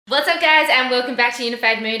What's up, guys, and welcome back to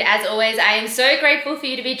Unified Mood. As always, I am so grateful for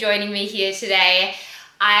you to be joining me here today.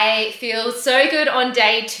 I feel so good on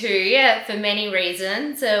day 2 for many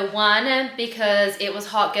reasons. One, because it was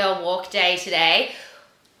Hot Girl Walk Day today.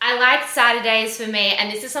 I like Saturdays for me,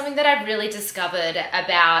 and this is something that I've really discovered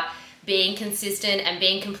about being consistent and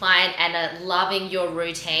being compliant and loving your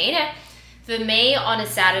routine. For me, on a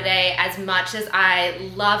Saturday, as much as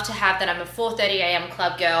I love to have that, I'm a 4:30 a.m.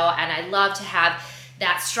 club girl, and I love to have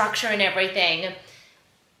that structure and everything,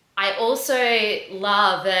 I also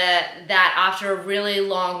love that after a really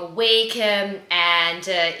long week, and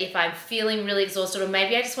if I'm feeling really exhausted, or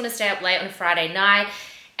maybe I just want to stay up late on a Friday night,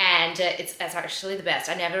 and it's actually the best.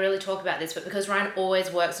 I never really talk about this, but because Ryan always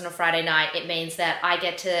works on a Friday night, it means that I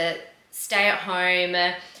get to stay at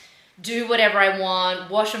home, do whatever I want,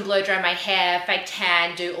 wash and blow dry my hair, fake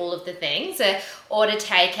tan, do all of the things, order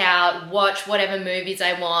takeout, watch whatever movies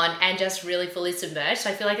I want, and just really fully submerge. So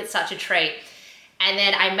I feel like it's such a treat. And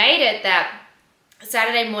then I made it that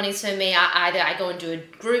Saturday mornings for me are either I go and do a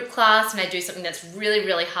group class and I do something that's really,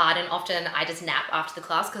 really hard, and often I just nap after the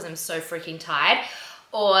class because I'm so freaking tired,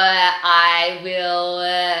 or I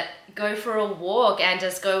will go for a walk and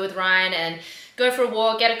just go with Ryan and go for a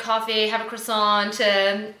walk, get a coffee, have a croissant,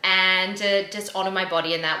 and just honor my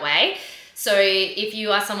body in that way. So if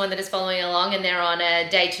you are someone that is following along and they're on a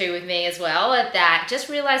day 2 with me as well, that just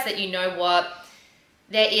realize that you know what,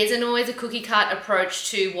 there isn't always a cookie cut approach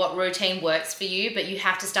to what routine works for you, but you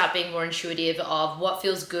have to start being more intuitive of what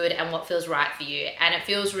feels good and what feels right for you. And it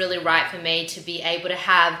feels really right for me to be able to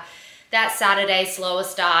have that Saturday slower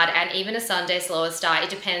start and even a Sunday slower start. It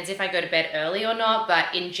depends if I go to bed early or not,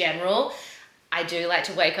 but in general, I do like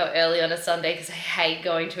to wake up early on a Sunday because I hate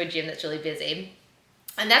going to a gym that's really busy.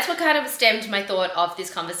 And that's what kind of stemmed my thought of this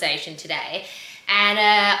conversation today. And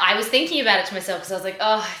I was thinking about it to myself because I was like,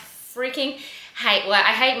 oh, I freaking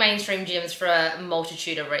I hate mainstream gyms for a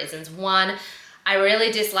multitude of reasons. One, I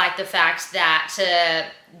really dislike the fact that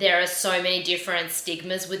there are so many different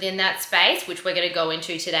stigmas within that space, which we're going to go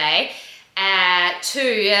into today.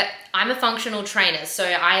 2, I'm a functional trainer, so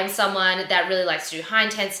I am someone that really likes to do high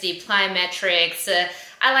intensity plyometrics.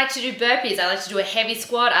 I like to do burpees. I like to do a heavy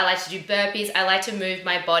squat. I like to do burpees. I like to move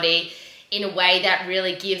my body in a way that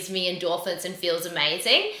really gives me endorphins and feels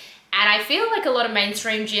amazing. And I feel like a lot of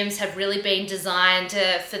mainstream gyms have really been designed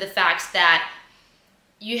for the fact that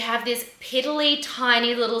you have this piddly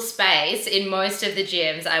tiny little space in most of the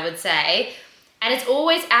gyms, I would say, and it's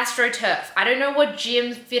always AstroTurf. I don't know what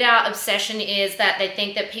gym fit out obsession is that they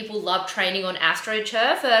think that people love training on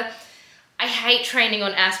AstroTurf. I hate training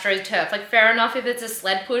on AstroTurf. Like, fair enough if it's a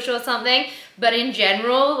sled push or something, but in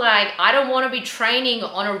general, like, I don't want to be training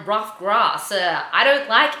on a rough grass. I don't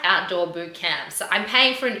like outdoor boot camps. I'm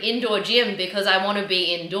paying for an indoor gym because I want to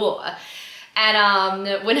be indoor.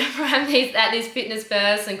 And whenever I'm at these Fitness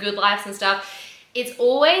First and Good Lives and stuff, it's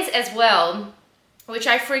always as well, which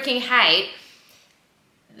I freaking hate,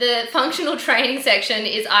 the functional training section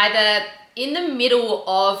is either in the middle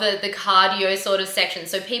of the cardio sort of section.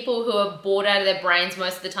 So people who are bored out of their brains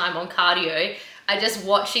most of the time on cardio are just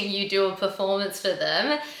watching you do a performance for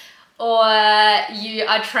them, or you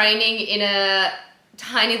are training in a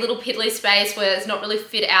tiny little piddly space where it's not really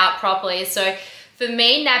fit out properly. So for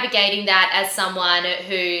me, navigating that as someone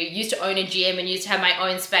who used to own a gym and used to have my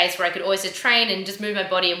own space where I could always just train and just move my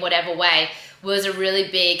body in whatever way was a really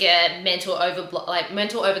big mental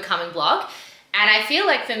overcoming block. And I feel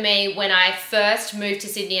like for me, when I first moved to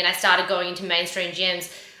Sydney and I started going into mainstream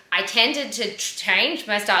gyms, I tended to change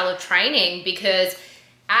my style of training because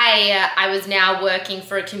I was now working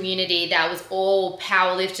for a community that was all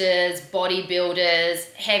powerlifters,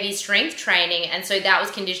 bodybuilders, heavy strength training. And so that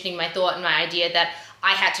was conditioning my thought and my idea that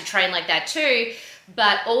I had to train like that too.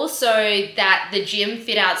 But also that the gym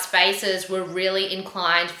fit out spaces were really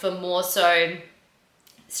inclined for more so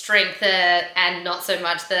strength and not so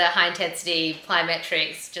much the high intensity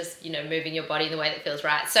plyometrics, just, moving your body in the way that feels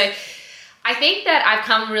right. So I think that I've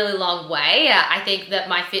come a really long way. I think that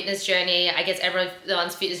my fitness journey, I guess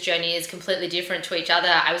everyone's fitness journey is completely different to each other.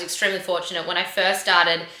 I was extremely fortunate when I first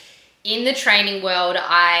started in the training world.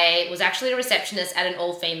 I was actually a receptionist at an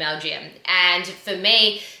all-female gym. And for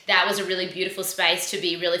me, that was a really beautiful space to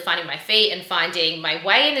be really finding my feet and finding my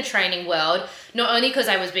way in the training world, not only because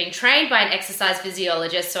I was being trained by an exercise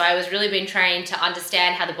physiologist, so I was really being trained to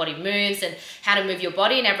understand how the body moves and how to move your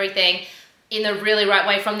body and everything in the really right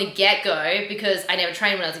way from the get-go, because I never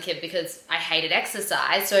trained when I was a kid because I hated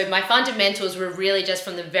exercise. So my fundamentals were really just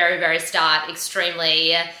from the very, very start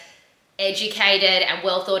extremely educated and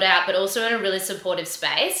well thought out, but also in a really supportive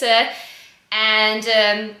space.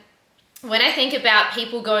 And when I think about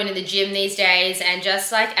people going to the gym these days, and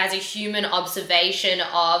just like as a human observation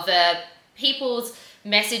of people's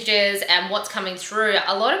messages and what's coming through,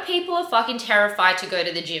 a lot of people are fucking terrified to go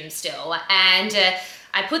to the gym still. And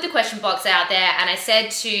I put the question box out there and I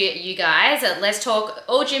said to you guys, let's talk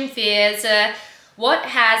all gym fears. What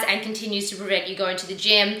has and continues to prevent you going to the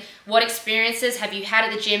gym? What experiences have you had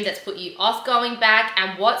at the gym that's put you off going back?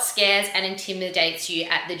 And what scares and intimidates you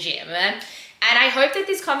at the gym? And I hope that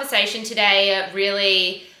this conversation today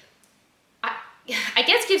really, I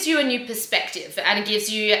guess, gives you a new perspective, and it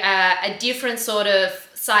gives you a different sort of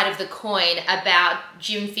side of the coin about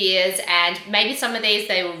gym fears. And maybe some of these,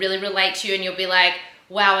 they will really relate to you and you'll be like,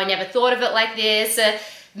 wow, I never thought of it like this.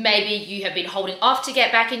 Maybe you have been holding off to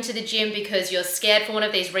get back into the gym because you're scared for one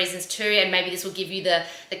of these reasons too, and maybe this will give you the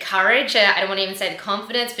courage. I don't want to even say the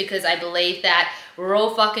confidence, because I believe that we're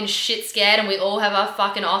all fucking shit scared and we all have our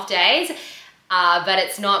fucking off days. But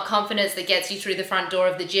it's not confidence that gets you through the front door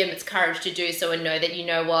of the gym. It's courage to do so and know that, you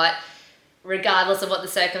know what, regardless of what the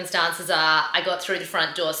circumstances are, I got through the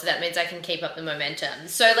front door, so that means I can keep up the momentum.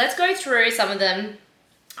 So let's go through some of them.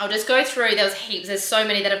 I'll just go through, there was heaps, there's so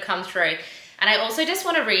many that have come through. And I also just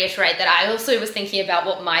want to reiterate that I also was thinking about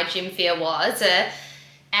what my gym fear was.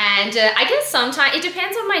 I guess sometimes it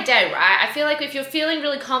depends on my day, right? I feel like if you're feeling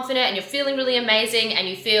really confident and you're feeling really amazing and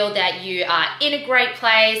you feel that you are in a great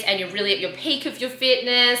place and you're really at your peak of your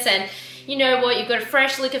fitness, and you know what, you've got a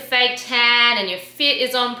fresh lick of fake tan and your fit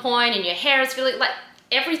is on point and your hair is really like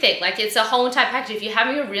everything, like it's a whole entire package. If you're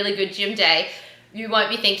having a really good gym day, you won't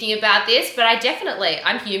be thinking about this. But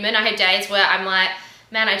I'm human. I have days where I'm like,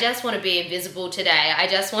 man, I just want to be invisible today. I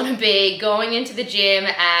just want to be going into the gym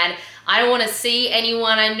and I don't want to see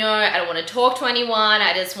anyone I know. I don't want to talk to anyone.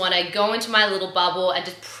 I just want to go into my little bubble and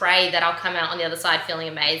just pray that I'll come out on the other side feeling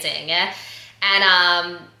amazing. Yeah?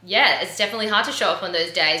 And it's definitely hard to show up on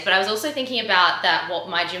those days. But I was also thinking about that, what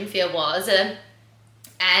my gym fear was. And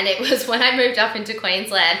it was when I moved up into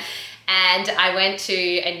Queensland and I went to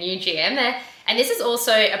a new gym. And this is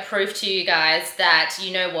also a proof to you guys that,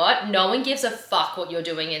 you know what, no one gives a fuck what you're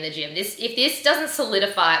doing in the gym. If this doesn't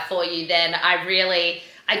solidify it for you, then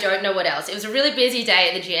I don't know what else. It was a really busy day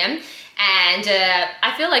at the gym, and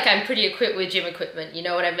I feel like I'm pretty equipped with gym equipment, you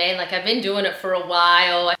know what I mean? Like, I've been doing it for a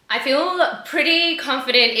while. I feel pretty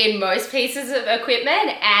confident in most pieces of equipment,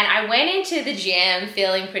 and I went into the gym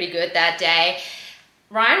feeling pretty good that day.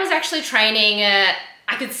 Ryan was actually training,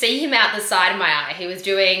 I could see him out the side of my eye. He was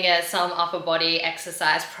doing some upper body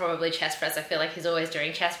exercise, probably chest press. I feel like he's always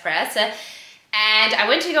doing chest press. And I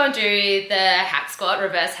went to go and do the hack squat,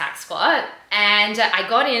 reverse hack squat. And I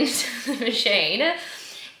got into the machine and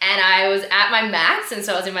I was at my max. And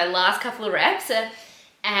so I was in my last couple of reps. And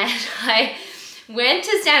I went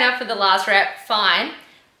to stand up for the last rep, fine.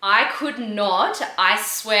 I could not, I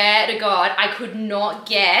swear to God, I could not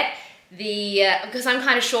get because I'm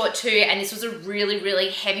kind of short too, and this was a really, really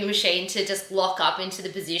heavy machine to just lock up into the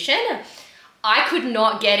position. I could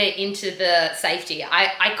not get it into the safety.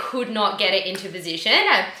 I could not get it into position.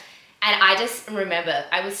 And I just remember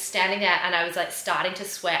I was standing there and I was like starting to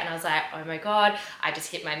sweat and I was like, oh my God, I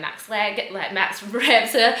just hit my max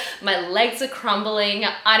reps. My legs are crumbling.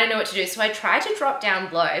 I don't know what to do. So I tried to drop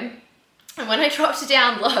down low. And when I dropped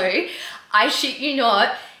down low, I shit you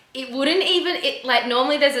not, it wouldn't even, like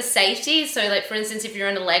normally there's a safety. So like for instance, if you're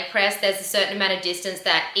in a leg press, there's a certain amount of distance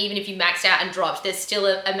that even if you maxed out and dropped, there's still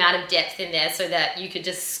an amount of depth in there so that you could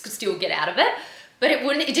just still get out of it. But it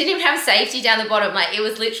didn't even have safety down the bottom. Like it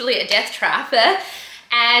was literally a death trap.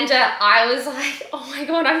 And I was like, oh my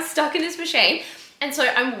God, I'm stuck in this machine. And so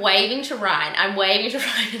I'm waving to Ryan. And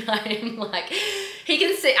I'm like, he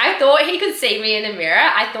can see, I thought he could see me in the mirror.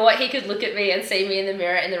 I thought he could look at me and see me in the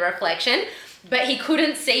mirror in the reflection, but he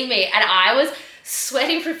couldn't see me. And I was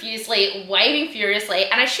sweating profusely, waving furiously.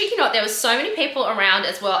 And I shit you not, there was so many people around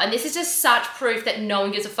as well. And this is just such proof that no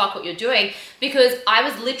one gives a fuck what you're doing, because I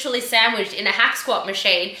was literally sandwiched in a hack squat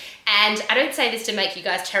machine. And I don't say this to make you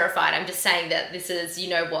guys terrified. I'm just saying that this is, you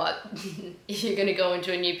know what, if you're going to go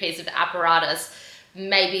into a new piece of apparatus,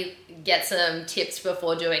 maybe get some tips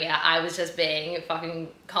before doing it. I was just being fucking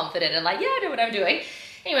confident and like, yeah, I know what I'm doing.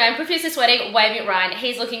 Anyway, I'm profusely sweating, waving at Ryan.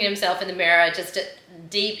 He's looking at himself in the mirror, just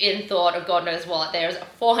deep in thought of God knows what. There's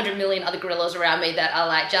 400 million other gorillas around me that are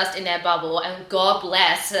like just in their bubble. And God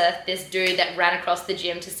bless this dude that ran across the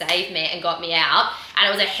gym to save me and got me out. And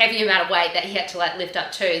it was a heavy amount of weight that he had to like lift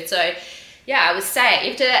up too. So yeah, I was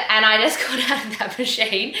saved. And I just got out of that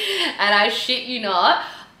machine and I shit you not,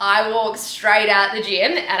 I walked straight out the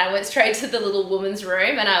gym and I went straight to the little woman's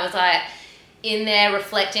room and I was like in there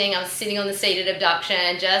reflecting. I was sitting on the seated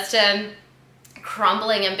abduction, just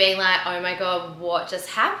crumbling and being like, oh my God, what just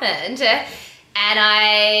happened? And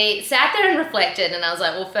I sat there and reflected, and I was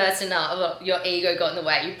like, well, first enough, your ego got in the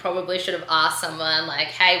way. You probably should have asked someone like,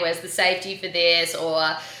 hey, where's the safety for this?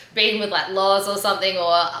 Or been with like Loz or something,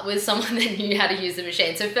 or with someone that knew how to use the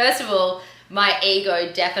machine. So first of all, my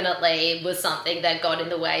ego definitely was something that got in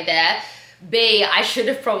the way there. B, I should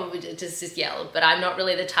have probably just yelled, but I'm not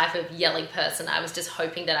really the type of yelling person. I was just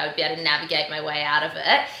hoping that I would be able to navigate my way out of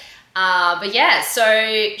it. But yeah,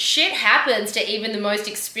 so shit happens to even the most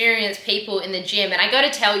experienced people in the gym. And I got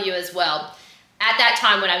to tell you as well, at that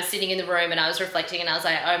time when I was sitting in the room and I was reflecting and I was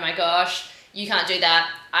like, oh my gosh, you can't do that.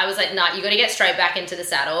 I was like, nah, you got to get straight back into the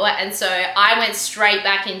saddle. And so I went straight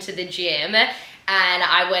back into the gym and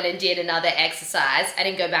I went and did another exercise. I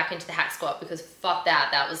didn't go back into the hack squat because fuck that.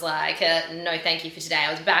 That was like, no thank you for today.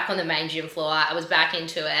 I was back on the main gym floor. I was back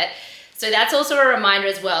into it. So that's also a reminder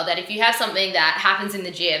as well that if you have something that happens in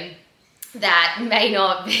the gym that may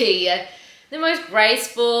not be the most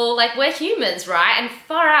graceful, like we're humans, right? And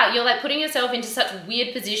far out, you're like putting yourself into such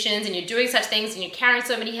weird positions and you're doing such things and you're carrying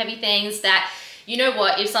so many heavy things that, you know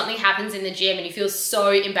what, if something happens in the gym and you feel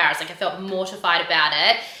so embarrassed, like I felt mortified about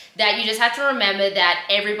it, that you just have to remember that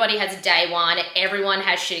everybody has a day one, everyone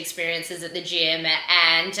has shit experiences at the gym,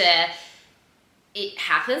 and it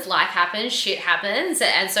happens, life happens, shit happens,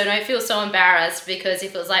 and so don't feel so embarrassed, because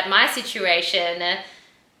if it was like my situation,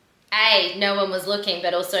 A, no one was looking,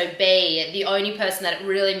 but also B, the only person that it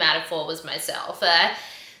really mattered for was myself.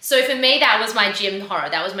 So for me, that was my gym horror.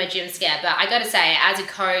 That was my gym scare. But I got to say, as a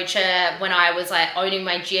coach, when I was like owning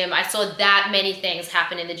my gym, I saw that many things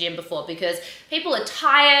happen in the gym before, because people are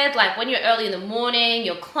tired. Like when you're early in the morning,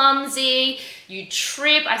 you're clumsy, you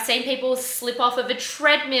trip. I've seen people slip off of a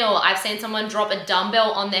treadmill. I've seen someone drop a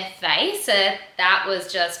dumbbell on their face. That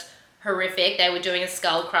was just horrific. They were doing a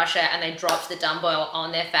skull crusher and they dropped the dumbbell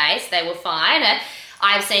on their face. They were fine.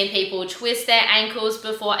 I've seen people twist their ankles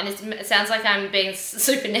before, and it sounds like I'm being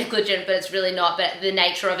super negligent, but it's really not. But the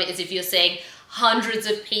nature of it is, if you're seeing hundreds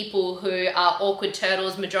of people who are awkward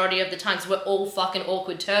turtles, majority of the times we're all fucking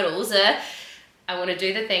awkward turtles. I want to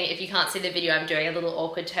do the thing. If you can't see the video, I'm doing a little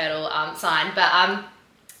awkward turtle sign, but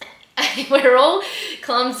we're all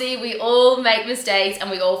clumsy, we all make mistakes, and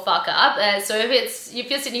we all fuck up. So if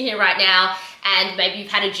you're sitting here right now and maybe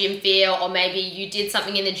you've had a gym fear, or maybe you did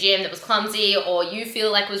something in the gym that was clumsy, or you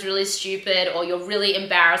feel like was really stupid, or you're really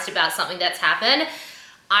embarrassed about something that's happened,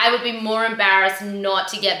 I would be more embarrassed not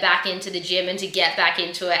to get back into the gym and to get back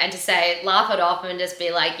into it and to say, laugh it off and just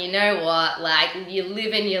be like, you know what, like you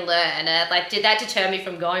live and you learn. Like, did that deter me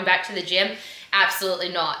from going back to the gym? Absolutely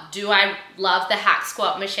not. Do I love the hack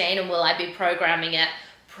squat machine and will I be programming it?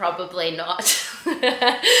 Probably not.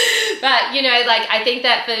 But you know, like I think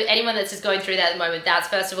that for anyone that's just going through that at the moment, that's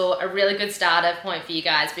first of all a really good starter point for you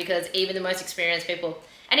guys, because even the most experienced people,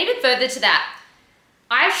 and even further to that,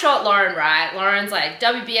 I've shot Lauren, right? Lauren's like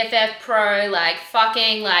WBFF pro, like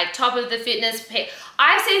fucking like top of the fitness.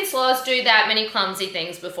 I've seen Sloz do that many clumsy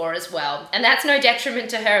things before as well. And that's no detriment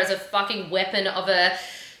to her as a fucking weapon of a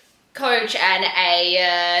coach and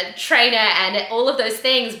a trainer and all of those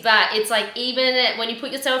things. But it's like, even when you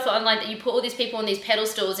put yourself online, that you put all these people on these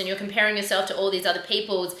pedestals and you're comparing yourself to all these other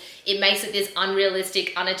people's, it makes it this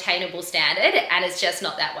unrealistic, unattainable standard, and it's just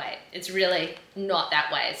not that way. It's really not that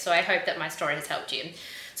way. So I hope that my story has helped you.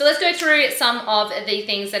 So let's go through some of the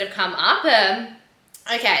things that have come up.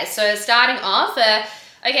 Okay, so starting off,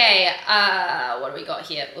 what do we got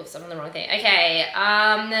here? Oops, I'm on the wrong thing. Okay,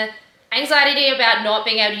 anxiety about not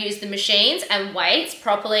being able to use the machines and weights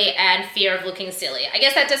properly, and fear of looking silly. I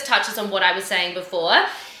guess that just touches on what I was saying before.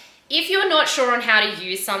 If you're not sure on how to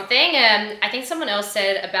use something, I think someone else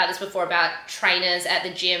said about this before, about trainers at the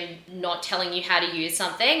gym not telling you how to use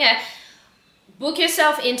something. Book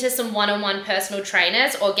yourself into some one-on-one personal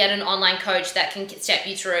trainers, or get an online coach that can step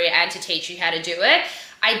you through and to teach you how to do it.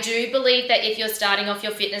 I do believe that if you're starting off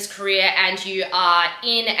your fitness career and you are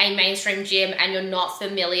in a mainstream gym and you're not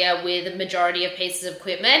familiar with the majority of pieces of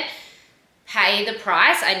equipment, pay the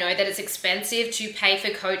price. I know that it's expensive to pay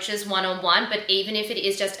for coaches one-on-one, but even if it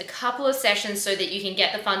is just a couple of sessions so that you can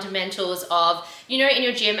get the fundamentals of, you know, in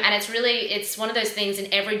your gym, and it's one of those things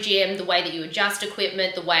in every gym, the way that you adjust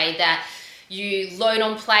equipment, the way that you load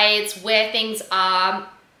on plates, where things are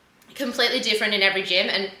completely different in every gym.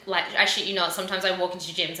 And like, I shit you not, sometimes I walk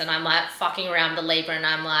into gyms and I'm like fucking around the lever and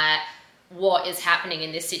I'm like, what is happening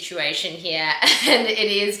in this situation here, and it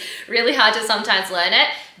is really hard to sometimes learn it.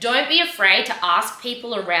 Don't be afraid to ask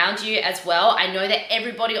people around you as well. I know that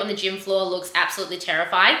everybody on the gym floor looks absolutely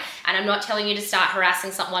terrifying, and I'm not telling you to start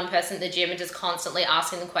harassing one person at the gym and just constantly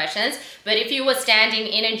asking them questions, but if you were standing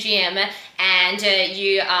in a gym and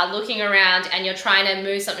you are looking around and you're trying to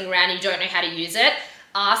move something around and you don't know how to use it,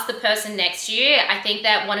 ask the person next to you. I think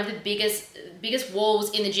that one of the biggest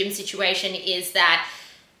walls in the gym situation is that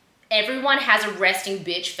everyone has a resting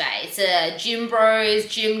bitch face. Gym bros,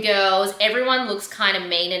 gym girls, everyone looks kind of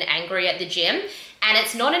mean and angry at the gym. And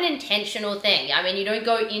it's not an intentional thing. I mean, you don't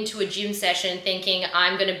go into a gym session thinking,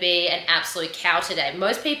 I'm going to be an absolute cow today.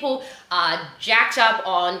 Most people are jacked up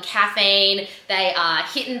on caffeine. They are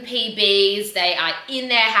hitting PBs. They are in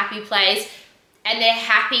their happy place. And they're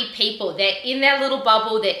happy people. They're in their little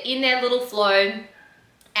bubble. They're in their little flow.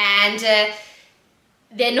 And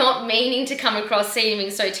they're not meaning to come across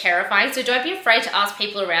seeming so terrifying. So don't be afraid to ask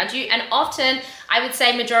people around you. And often, I would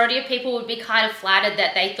say majority of people would be kind of flattered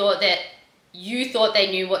that they thought that you thought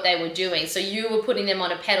they knew what they were doing. So you were putting them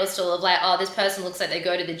on a pedestal of like, oh, this person looks like they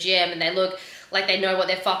go to the gym and they look like they know what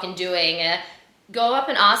they're fucking doing. Go up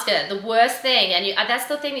and ask it. The worst thing, and that's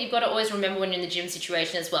the thing that you've got to always remember when you're in the gym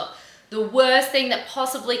situation as well. The worst thing that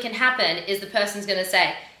possibly can happen is the person's going to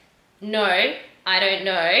say, no, I don't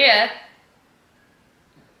know.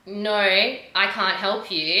 No, I can't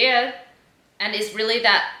help you. And is really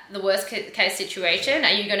that the worst case situation?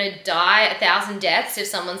 Are you going to die 1,000 deaths if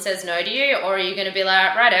someone says no to you? Or are you going to be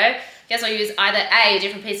like, righto, guess I'll use either A, a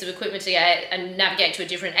different piece of equipment to get and navigate to a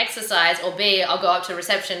different exercise, or B, I'll go up to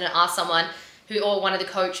reception and ask someone or one of the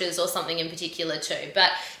coaches or something in particular too.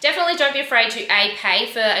 But definitely don't be afraid to A, pay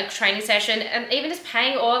for a training session, and even just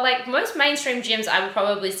paying, or like most mainstream gyms, I would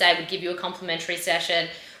probably say would give you a complimentary session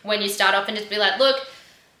when you start off, and just be like, look,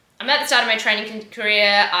 I'm at the start of my training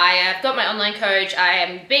career, I have got my online coach, I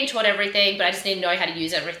am being taught everything, but I just need to know how to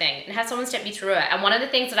use everything, and have someone step me through it. And one of the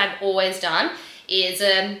things that I've always done is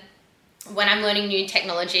when I'm learning new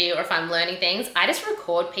technology, or if I'm learning things, I just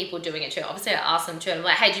record people doing it too. Obviously I ask them to, and I'm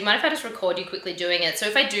like, hey, do you mind if I just record you quickly doing it? So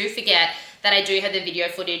if I do forget, that I do have the video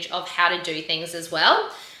footage of how to do things as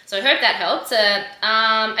well. So I hope that helps.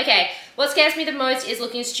 Okay, what scares me the most is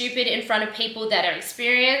looking stupid in front of people that are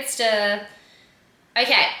experienced.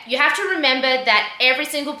 Okay, you have to remember that every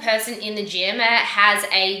single person in the gym has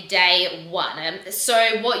a day one.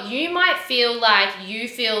 So what you might feel like, you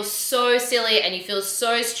feel so silly and you feel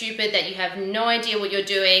so stupid that you have no idea what you're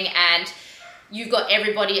doing, and you've got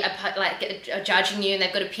everybody judging you and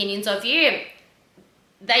they've got opinions of you.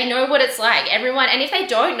 They know what it's like, everyone. And if they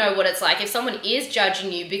don't know what it's like, if someone is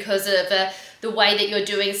judging you because of the way that you're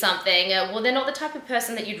doing something, well, they're not the type of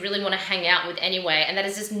person that you'd really want to hang out with anyway, and that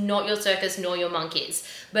is just not your circus nor your monkeys.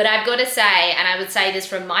 But I've got to say, and I would say this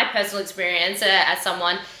from my personal experience as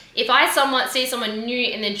someone, if I see someone new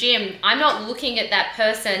in the gym, I'm not looking at that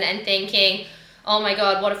person and thinking, oh my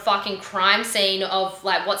God, what a fucking crime scene of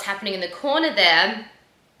like what's happening in the corner there.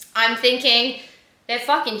 I'm thinking, they're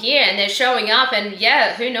fucking here and they're showing up, and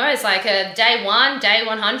yeah, who knows, like day 1, day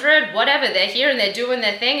 100, whatever, they're here and they're doing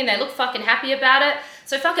their thing and they look fucking happy about it,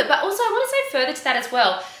 so fuck it. But also I want to say further to that as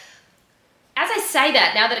well, as I say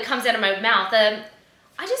that, now that it comes out of my mouth,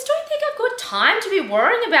 I just don't think I've got time to be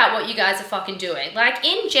worrying about what you guys are fucking doing. Like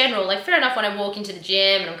in general, like fair enough when I walk into the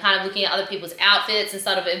gym and I'm kind of looking at other people's outfits and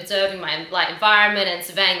sort of observing my like environment and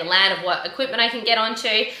surveying the land of what equipment I can get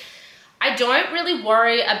onto, I don't really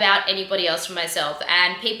worry about anybody else for myself.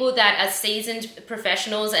 And people that are seasoned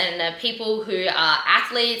professionals and people who are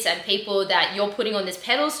athletes and people that you're putting on this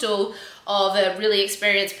pedestal of really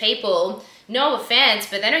experienced people, no offense,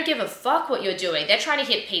 but they don't give a fuck what you're doing. They're trying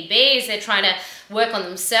to hit PBs, they're trying to work on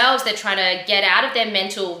themselves, they're trying to get out of their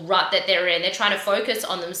mental rut that they're in, they're trying to focus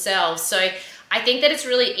on themselves. So I think that it's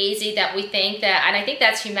really easy that we think that, and I think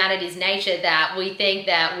that's humanity's nature, that we think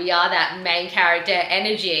that we are that main character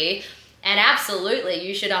energy. And absolutely,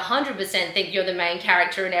 you should 100% think you're the main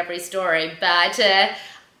character in every story. But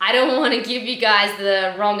I don't want to give you guys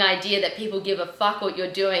the wrong idea that people give a fuck what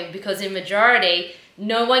you're doing, because in majority,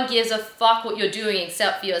 no one gives a fuck what you're doing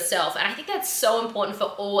except for yourself. And I think that's so important for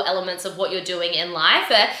all elements of what you're doing in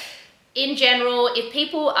life. In general, if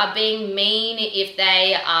people are being mean, if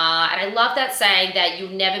they are, and I love that saying that you'll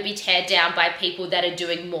never be teared down by people that are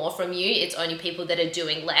doing more from you, it's only people that are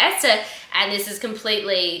doing less. And this is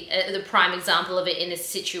completely the prime example of it in this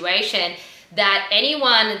situation, that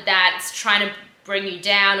anyone that's trying to bring you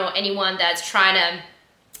down, or anyone that's trying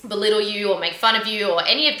to belittle you or make fun of you or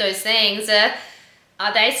any of those things,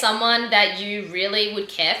 are they someone that you really would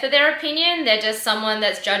care for their opinion? They're just someone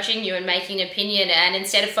that's judging you and making an opinion, and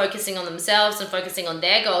instead of focusing on themselves and focusing on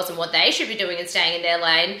their goals and what they should be doing and staying in their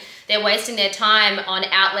lane, they're wasting their time on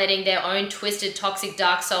outletting their own twisted, toxic,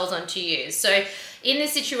 dark souls onto you. So in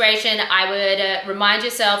this situation, I would remind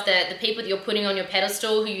yourself that the people that you're putting on your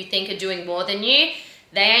pedestal who you think are doing more than you,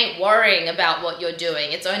 they ain't worrying about what you're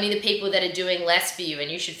doing. It's only the people that are doing less for you, and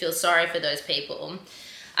you should feel sorry for those people.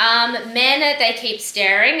 Men, they keep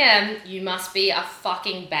staring. You must be a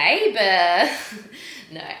fucking babe.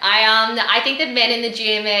 No, I think that men in the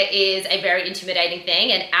gym is a very intimidating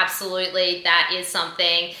thing, and absolutely that is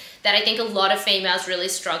something that I think a lot of females really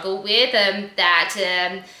struggle with.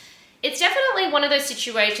 It's definitely one of those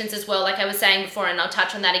situations as well, like I was saying before, and I'll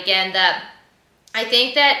touch on that again, that I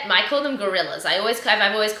think that I call them gorillas. I've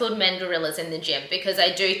always called men gorillas in the gym, because I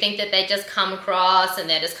do think that they just come across and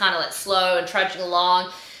they're just kind of like slow and trudging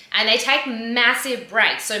along, and they take massive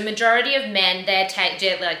breaks. So majority of men, they're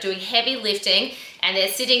like doing heavy lifting, and they're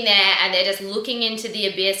sitting there and they're just looking into the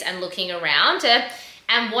abyss and looking around.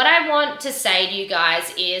 And what I want to say to you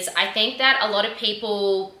guys is, I think that a lot of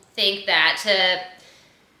people think that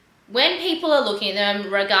when people are looking at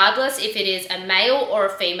them, regardless if it is a male or a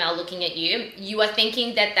female looking at you, you are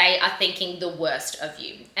thinking that they are thinking the worst of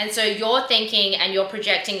you. And so you're thinking and you're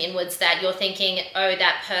projecting inwards that you're thinking, oh,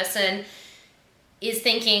 that person is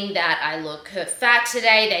thinking that I look fat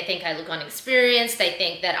today. They think I look unexperienced. They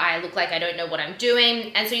think that I look like I don't know what I'm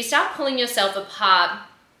doing. And so you start pulling yourself apart,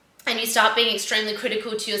 and you start being extremely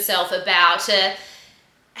critical to yourself about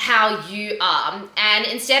how you are. And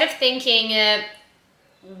instead of thinking,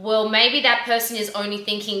 well, maybe that person is only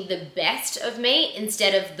thinking the best of me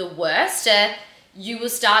instead of the worst, you will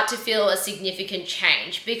start to feel a significant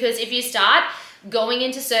change. Because if you start going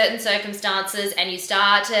into certain circumstances and you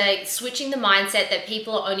start switching the mindset that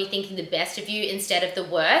people are only thinking the best of you instead of the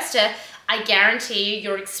worst, I guarantee you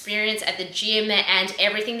your experience at the gym and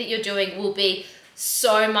everything that you're doing will be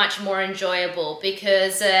so much more enjoyable,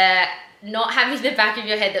 because not having the back of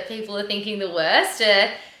your head that people are thinking the worst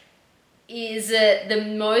is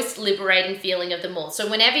the most liberating feeling of them all. So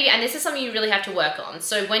whenever you, and this is something you really have to work on.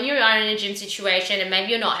 So when you are in a gym situation and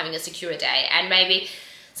maybe you're not having a secure day, and maybe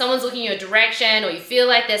someone's looking your direction, or you feel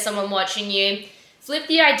like there's someone watching you, flip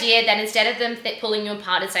the idea that instead of them pulling you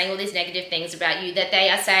apart and saying all these negative things about you, that they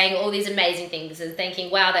are saying all these amazing things and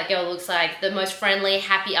thinking, wow, that girl looks like the most friendly,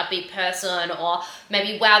 happy, upbeat person, or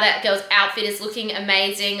maybe, wow, that girl's outfit is looking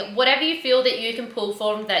amazing. Whatever you feel that you can pull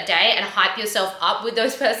from that day and hype yourself up with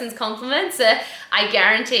those person's compliments, I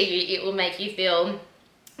guarantee you it will make you feel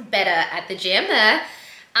better at the gym.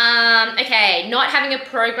 Okay, not having a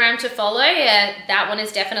program to follow, that one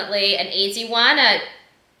is definitely an easy one.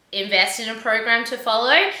 Invest in a program to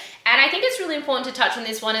follow. And I think it's really important to touch on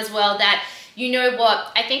this one as well, that, you know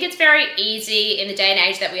what, I think it's very easy in the day and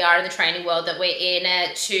age that we are in the training world that we're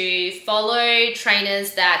in to follow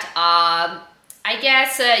trainers that are, I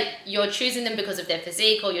guess, you're choosing them because of their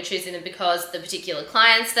physique, or you're choosing them because the particular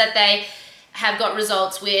clients that they have got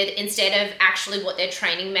results with, instead of actually what their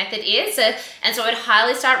training method is. And so I'd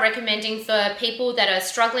highly start recommending for people that are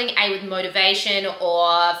struggling with motivation,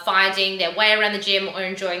 or finding their way around the gym, or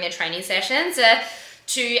enjoying their training sessions,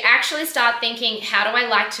 to actually start thinking, how do I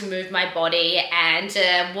like to move my body,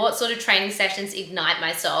 and what sort of training sessions ignite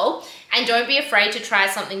my soul? And don't be afraid to try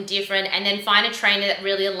something different, and then find a trainer that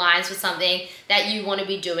really aligns with something that you want to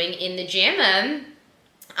be doing in the gym.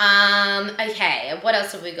 Okay, what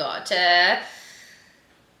else have we got?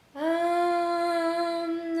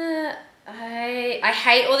 I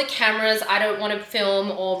hate all the cameras. I don't want to film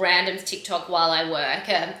all randoms TikTok while I work.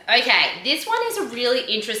 Okay, this one is a really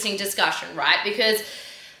interesting discussion, right? Because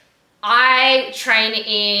I train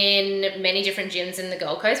in many different gyms in the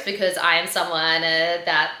Gold Coast, because I am someone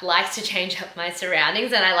that likes to change up my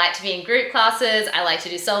surroundings, and I like to be in group classes. I like to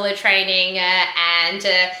do solo training, and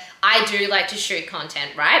I do like to shoot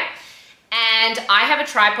content, right? And I have a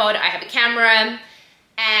tripod, I have a camera,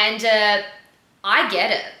 and I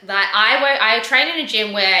get it. I train in a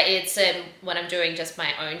gym where it's, when I'm doing just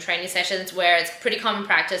my own training sessions, where it's pretty common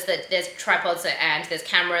practice that there's tripods and there's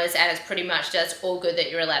cameras, and it's pretty much just all good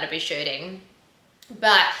that you're allowed to be shooting.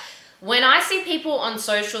 But when I see people on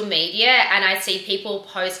social media, and I see people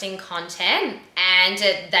posting content, and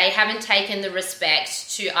they haven't taken the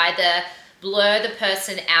respect to either blur the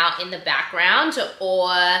person out in the background,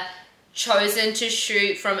 or chosen to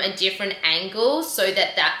shoot from a different angle so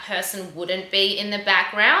that that person wouldn't be in the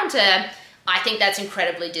background, I think that's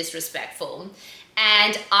incredibly disrespectful.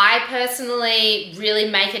 And I personally really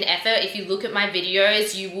make an effort. If you look at my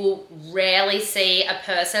videos, you will rarely see a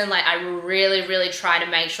person. Like, I really, really try to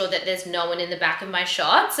make sure that there's no one in the back of my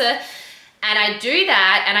shots. And I do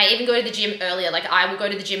that, and I even go to the gym earlier. Like, I will go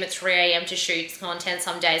to the gym at 3 a.m. to shoot content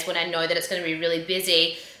some days when I know that it's going to be really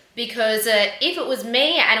busy. Because if it was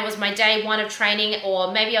me and it was my day one of training,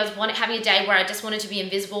 or maybe I was having a day where I just wanted to be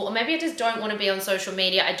invisible, or maybe I just don't want to be on social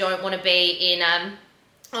media, I don't want to be in on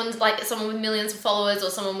like someone with millions of followers or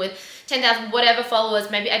someone with 10,000 whatever followers,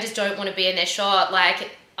 maybe I just don't want to be in their shot.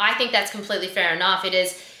 Like, I think that's completely fair enough. It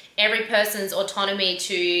is every person's autonomy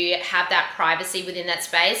to have that privacy within that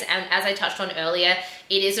space. And as I touched on earlier,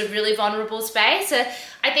 it is a really vulnerable space.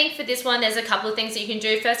 I think for this one, there's a couple of things that you can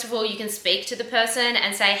do. First of all, you can speak to the person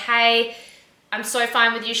and say, hey, I'm so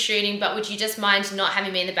fine with you shooting, but would you just mind not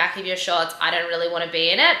having me in the back of your shots? I don't really want to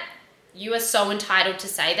be in it. You are so entitled to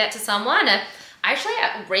say that to someone. Actually,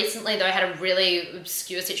 recently though, I had a really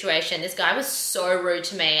obscure situation. This guy was so rude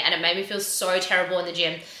to me, and it made me feel so terrible in the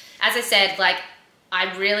gym. As I said, like,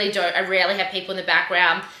 I rarely have people in the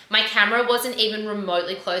background. My camera wasn't even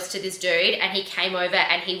remotely close to this dude, and he came over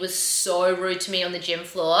and he was so rude to me on the gym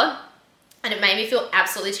floor. And it made me feel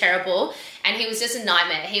absolutely terrible. And he was just a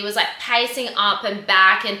nightmare. He was like pacing up and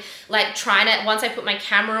back and like trying to, once I put my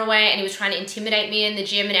camera away, and he was trying to intimidate me in the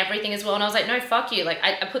gym and everything as well. And I was like, no, fuck you. Like,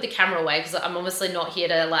 I put the camera away because I'm obviously not here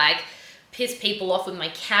to like piss people off with my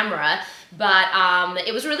camera. But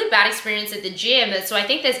it was a really bad experience at the gym. So I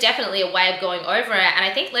think there's definitely a way of going over it. And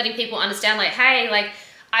I think letting people understand, like, hey, like,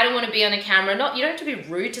 I don't want to be on a camera. You don't have to be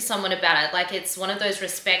rude to someone about it. Like, it's one of those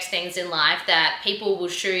respect things in life that people will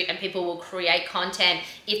shoot and people will create content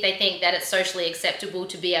if they think that it's socially acceptable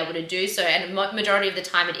to be able to do so. And majority of the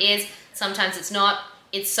time it is. Sometimes it's not.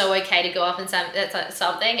 It's so okay to go up and say that's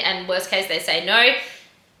something. And worst case, they say no.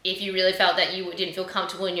 If you really felt that you didn't feel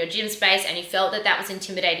comfortable in your gym space and you felt that that was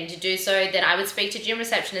intimidating to do so, then I would speak to gym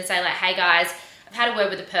reception and say, like, hey guys, I've had a word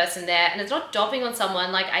with the person there. And it's not dopping on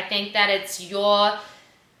someone. Like, I think that it's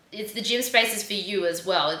the gym space is for you as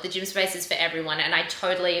well. The gym space is for everyone. And I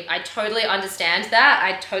totally understand that.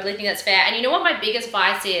 I totally think that's fair. And you know what my biggest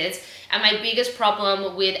vice is? And my biggest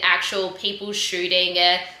problem with actual people shooting,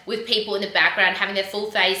 with people in the background, having their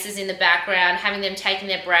full faces in the background, having them taking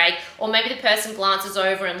their break, or maybe the person glances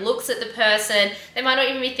over and looks at the person. They might not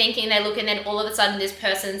even be thinking, they look, and then all of a sudden this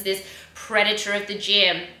person's this predator of the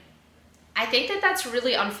gym. I think that that's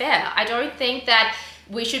really unfair. I don't think that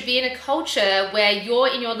we should be in a culture where you're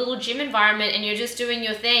in your little gym environment and you're just doing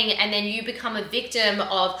your thing, and then you become a victim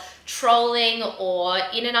of trolling or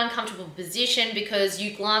in an uncomfortable position because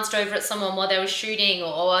you glanced over at someone while they were shooting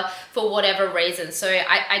or for whatever reason. So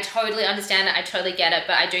I totally understand it. I totally get it.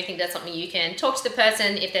 But I do think that's something you can talk to the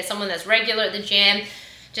person. If there's someone that's regular at the gym,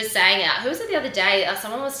 just saying it. Who was it the other day?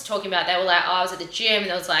 Someone was talking about, they were like, oh, I was at the gym and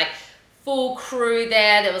there was like full crew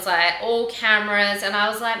there. There was like all cameras. And I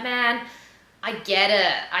was like, man, I get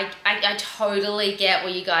it. I totally get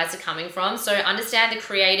where you guys are coming from. So understand the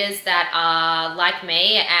creators that are like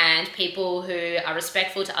me and people who are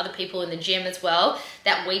respectful to other people in the gym as well,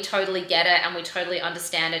 that we totally get it and we totally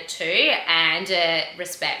understand it too. And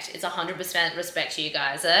respect. It's 100% respect to you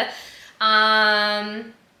guys.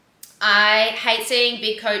 I hate seeing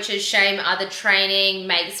big coaches shame other training.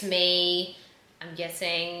 I'm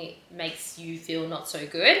guessing makes you feel not so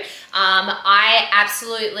good. I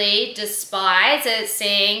absolutely despise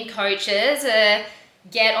seeing coaches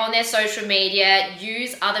get on their social media,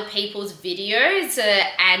 use other people's videos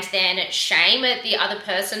and then shame the other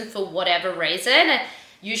person for whatever reason.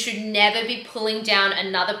 You should never be pulling down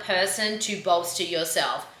another person to bolster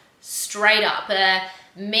yourself. Straight up.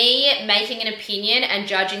 Me making an opinion and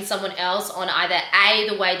judging someone else on either A,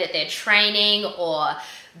 the way that they're training, or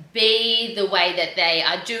B, the way that they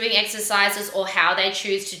are doing exercises or how they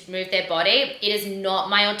choose to move their body. It is not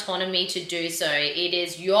my autonomy to do so. It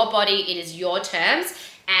is your body, it is your terms.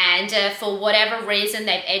 And for whatever reason,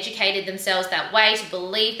 they've educated themselves that way to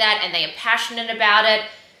believe that, and they are passionate about it.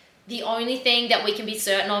 The only thing that we can be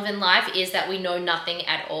certain of in life is that we know nothing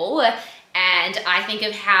at all. And I think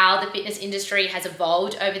of how the fitness industry has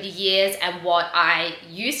evolved over the years, and what I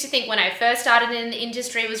used to think when I first started in the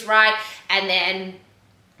industry was right, and then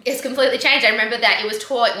it's completely changed. I remember that it was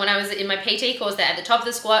taught when I was in my PT course that at the top of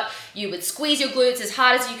the squat, you would squeeze your glutes as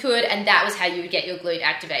hard as you could, and that was how you would get your glute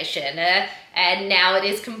activation. And now it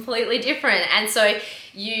is completely different. And so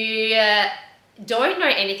you don't know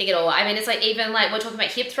anything at all. I mean, it's like, even like we're talking about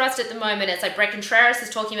hip thrust at the moment. It's like Brett Contreras is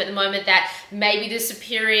talking about at the moment that maybe the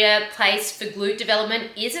superior place for glute development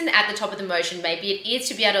isn't at the top of the motion. Maybe it is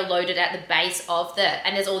to be able to load it at the base of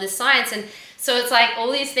and there's all this science. And So it's like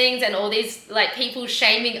all these things and all these like people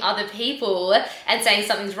shaming other people and saying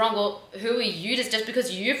something's wrong. Well, who are you just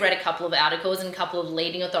because you've read a couple of articles and a couple of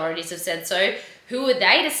leading authorities have said so, who are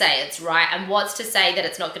they to say it's right, and what's to say that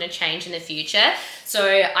it's not going to change in the future? So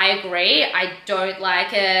I agree. I don't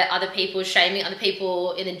like other people shaming other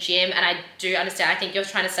people in the gym, and I do understand. I think you're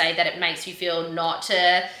trying to say that it makes you feel not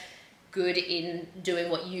good in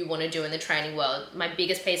doing what you want to do in the training world. My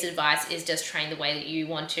biggest piece of advice is just train the way that you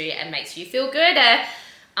want to and makes you feel good.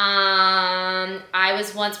 I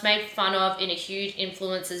was once made fun of in a huge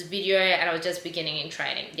influencers video and I was just beginning in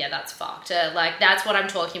training. Yeah, that's fucked. Like that's what I'm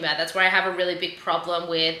talking about. That's where I have a really big problem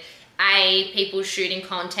with A, people shooting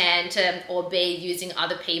content, or B, using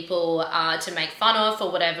other people to make fun of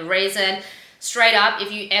for whatever reason. Straight up,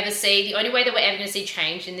 if you ever see, the only way that we're ever going to see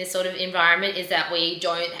change in this sort of environment is that we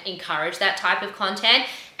don't encourage that type of content,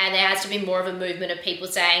 and there has to be more of a movement of people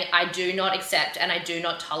saying, I do not accept and I do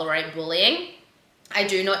not tolerate bullying. I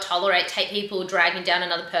do not tolerate people dragging down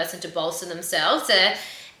another person to bolster themselves.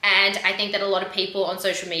 And I think that a lot of people on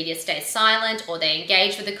social media stay silent or they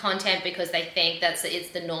engage with the content because they think it's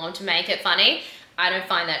the norm to make it funny. I don't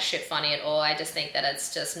find that shit funny at all. I just think that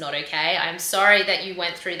it's just not okay. I'm sorry that you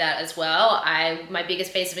went through that as well. My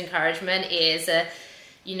biggest piece of encouragement is,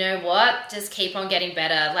 you know what? Just keep on getting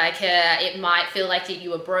better. Like it might feel like that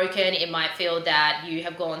you were broken. It might feel that you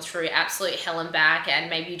have gone through absolute hell and back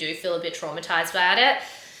and maybe you do feel a bit traumatized about it.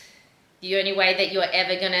 The only way that you're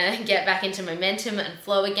ever going to get back into momentum and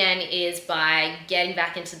flow again is by getting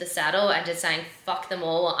back into the saddle and just saying, fuck them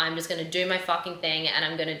all. I'm just going to do my fucking thing and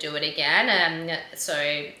I'm going to do it again. So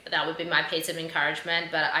that would be my piece of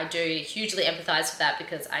encouragement. But I do hugely empathize with that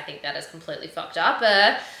because I think that is completely fucked up.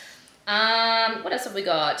 What else have we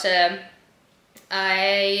got?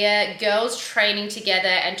 Girls training together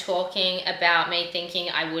and talking about me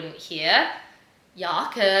thinking I wouldn't hear.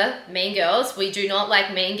 Yuck, mean girls. We do not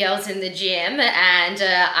like mean girls in the gym, and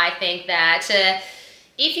I think that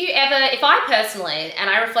if I personally, and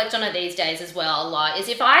I reflect on it these days as well a lot, is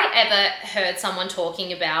if I ever heard someone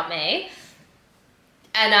talking about me,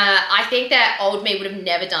 and I think that old me would have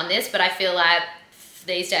never done this, but I feel like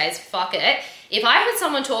these days, fuck it. If I heard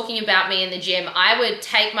someone talking about me in the gym, I would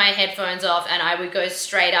take my headphones off and I would go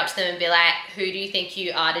straight up to them and be like, who do you think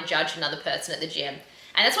you are to judge another person at the gym?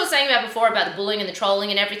 And that's what I was saying about before about the bullying and the trolling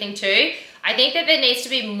and everything too. I think that there needs to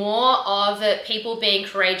be more of people being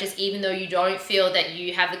courageous even though you don't feel that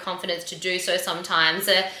you have the confidence to do so sometimes,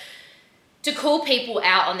 to call people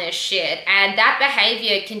out on their shit. And that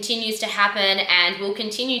behavior continues to happen and will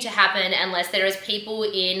continue to happen unless there is people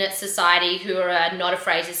in society who are not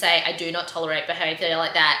afraid to say, I do not tolerate behavior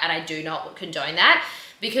like that and I do not condone that.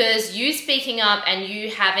 Because you speaking up and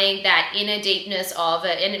you having that inner deepness of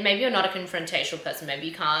it, and maybe you're not a confrontational person, maybe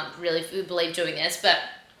you can't really believe doing this, but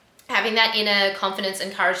having that inner confidence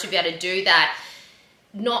and courage to be able to do that,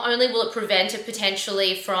 not only will it prevent it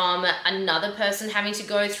potentially from another person having to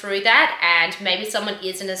go through that, and maybe someone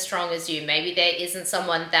isn't as strong as you, maybe there isn't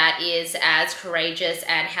someone that is as courageous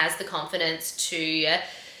and has the confidence to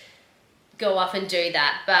go up and do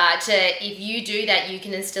that. But if you do that, you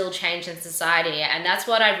can instill change in society. And that's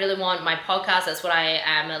what I really want my podcast, that's what I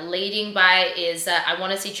am leading by, is I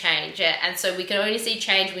want to see change. And so we can only see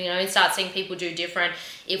change, we can only start seeing people do different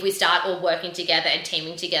if we start all working together and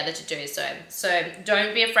teaming together to do so. So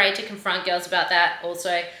don't be afraid to confront girls about that.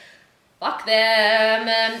 Also, fuck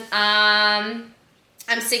them. I'm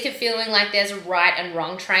sick of feeling like there's right and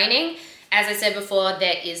wrong training. As I said before,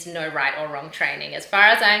 there is no right or wrong training. As far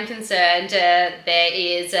as I'm concerned, there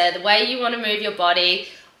is the way you want to move your body.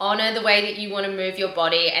 Honor the way that you want to move your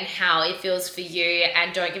body and how it feels for you,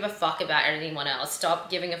 and don't give a fuck about anyone else. Stop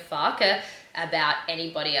giving a fuck about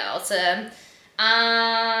anybody else. What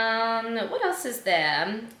else is there?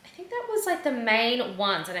 I think that was like the main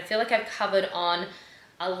ones, and I feel like I've covered on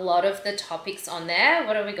a lot of the topics on there.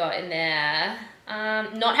 What have we got in there?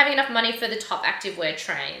 Not having enough money for the top activewear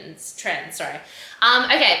trends.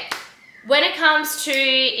 Okay. When it comes to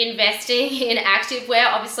investing in activewear,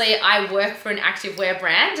 obviously I work for an activewear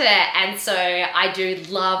brand, and so I do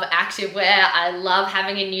love activewear. I love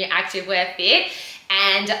having a new activewear fit,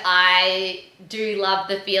 and I do love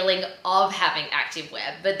the feeling of having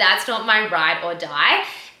activewear, but that's not my ride or die.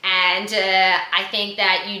 And I think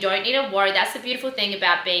that you don't need to worry. That's the beautiful thing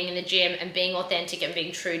about being in the gym and being authentic and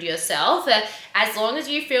being true to yourself. As long as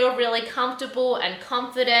you feel really comfortable and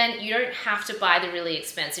confident, you don't have to buy the really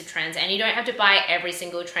expensive trends, and you don't have to buy every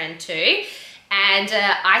single trend too. And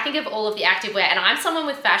I think of all of the activewear, and I'm someone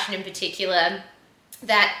with fashion in particular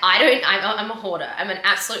that I'm a hoarder. I'm an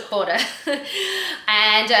absolute hoarder.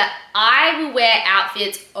 And I will wear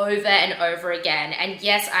outfits over and over again. And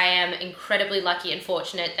yes, I am incredibly lucky and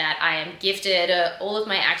fortunate that I am gifted all of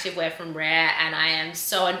my activewear from Rare, and I am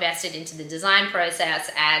so invested into the design process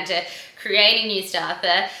and creating new stuff.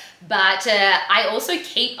 But I also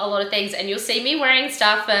keep a lot of things, and you'll see me wearing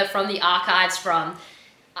stuff from the archives from,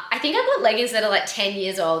 I think I've got leggings that are like 10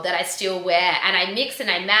 years old that I still wear, and I mix and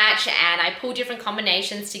I match and I pull different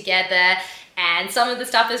combinations together. And some of the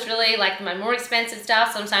stuff is really like my more expensive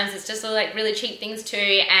stuff. Sometimes it's just like really cheap things too.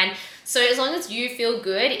 And so as long as you feel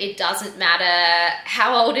good, it doesn't matter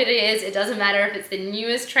how old it is. It doesn't matter if it's the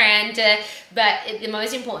newest trend. But the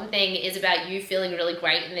most important thing is about you feeling really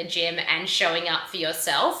great in the gym and showing up for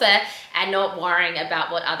yourself and not worrying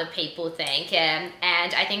about what other people think. And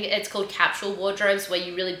I think it's called capsule wardrobes, where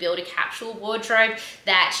you really build a capsule wardrobe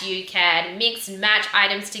that you can mix and match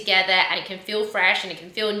items together, and it can feel fresh and it can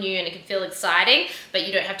feel new and it can feel exciting, but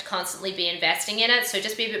you don't have to constantly be investing in it. So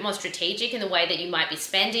just be a bit more strategic in the way that you might be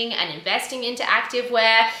spending and investing into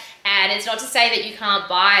activewear. And it's not to say that you can't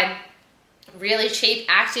buy really cheap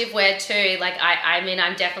activewear too. Like I mean,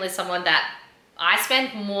 I'm definitely someone that I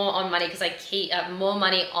spend more on money because I keep more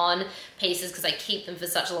money on pieces because I keep them for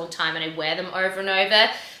such a long time and I wear them over and over.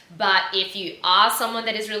 But if you are someone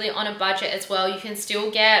that is really on a budget as well, you can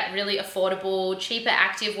still get really affordable, cheaper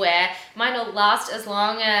activewear. Might not last as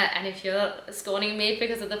long, and if you're scorning me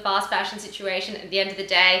because of the fast fashion situation, at the end of the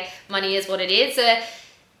day, money is what it is.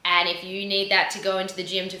 And if you need that to go into the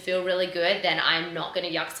gym to feel really good, then I'm not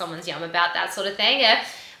going to yuck someone's yum about that sort of thing.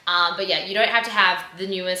 But yeah, you don't have to have the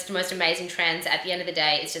newest, most amazing trends. At the end of the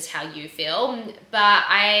day, it's just how you feel. But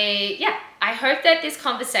I hope that this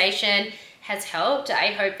conversation has helped. I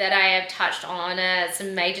hope that I have touched on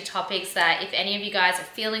some major topics that if any of you guys are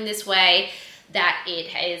feeling this way, that it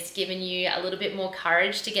has given you a little bit more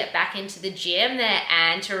courage to get back into the gym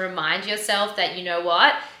and to remind yourself that, you know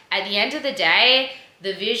what, at the end of the day,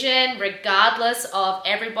 the vision, regardless of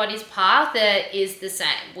everybody's path, is the same.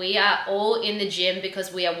 We are all in the gym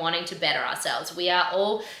because we are wanting to better ourselves. We are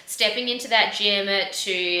all stepping into that gym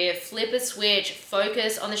to flip a switch,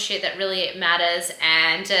 focus on the shit that really matters,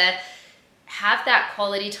 and have that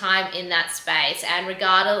quality time in that space. And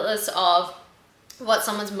regardless of what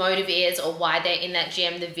someone's motive is or why they're in that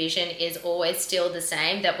gym, the vision is always still the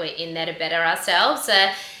same, that we're in there to better ourselves.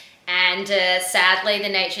 And sadly, the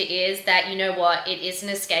nature is that, you know what, it is an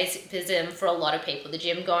escapism for a lot of people. The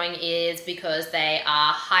gym going is because they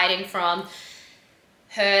are hiding from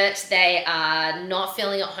hurt, they are not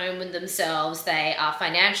feeling at home with themselves, they are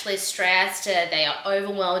financially stressed, they are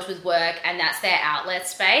overwhelmed with work, and that's their outlet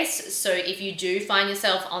space. So if you do find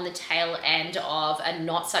yourself on the tail end of a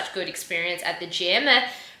not such good experience at the gym,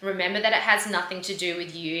 remember that it has nothing to do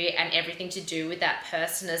with you and everything to do with that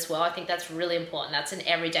person as well. I think that's really important. That's an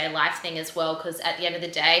everyday life thing as well, because at the end of the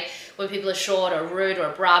day, when people are short or rude or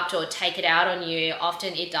abrupt or take it out on you,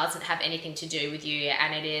 often it doesn't have anything to do with you,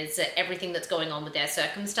 and it is everything that's going on with their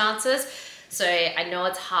circumstances. So I know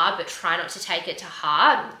it's hard, but try not to take it to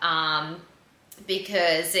heart,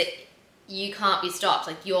 because you can't be stopped.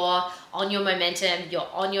 Like, you're on your momentum, you're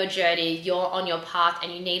on your journey, you're on your path,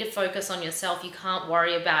 and you need to focus on yourself. You can't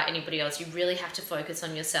worry about anybody else. You really have to focus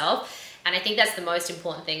on yourself. And I think that's the most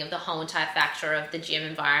important thing of the whole entire factor of the gym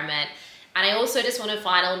environment. And I also just want a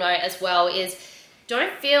final note as well is,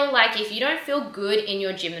 don't feel like, if you don't feel good in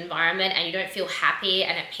your gym environment and you don't feel happy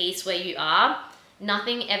and at peace where you are,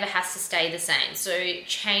 nothing ever has to stay the same. So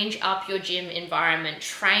change up your gym environment,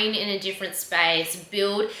 train in a different space,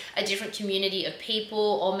 build a different community of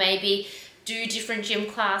people, or maybe do different gym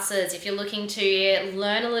classes. If you're looking to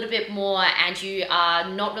learn a little bit more and you are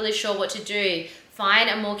not really sure what to do,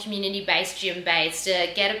 find a more community-based gym-based,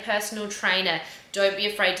 get a personal trainer. Don't be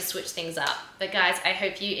afraid to switch things up. But guys, I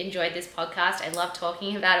hope you enjoyed this podcast. I love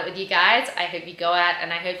talking about it with you guys. I hope you go out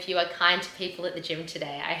and I hope you are kind to people at the gym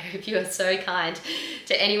today. I hope you are so kind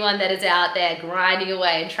to anyone that is out there grinding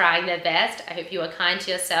away and trying their best. I hope you are kind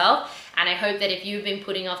to yourself. And I hope that if you've been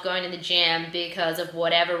putting off going to the gym because of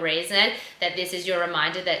whatever reason, that this is your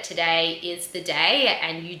reminder that today is the day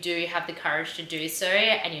and you do have the courage to do so,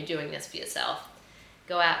 and you're doing this for yourself.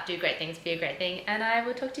 Go out, do great things, be a great thing, and I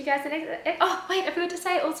will talk to you guys the next... Oh, wait, I forgot to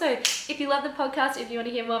say also, if you love the podcast, if you want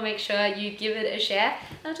to hear more, make sure you give it a share,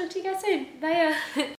 and I'll talk to you guys soon. Bye.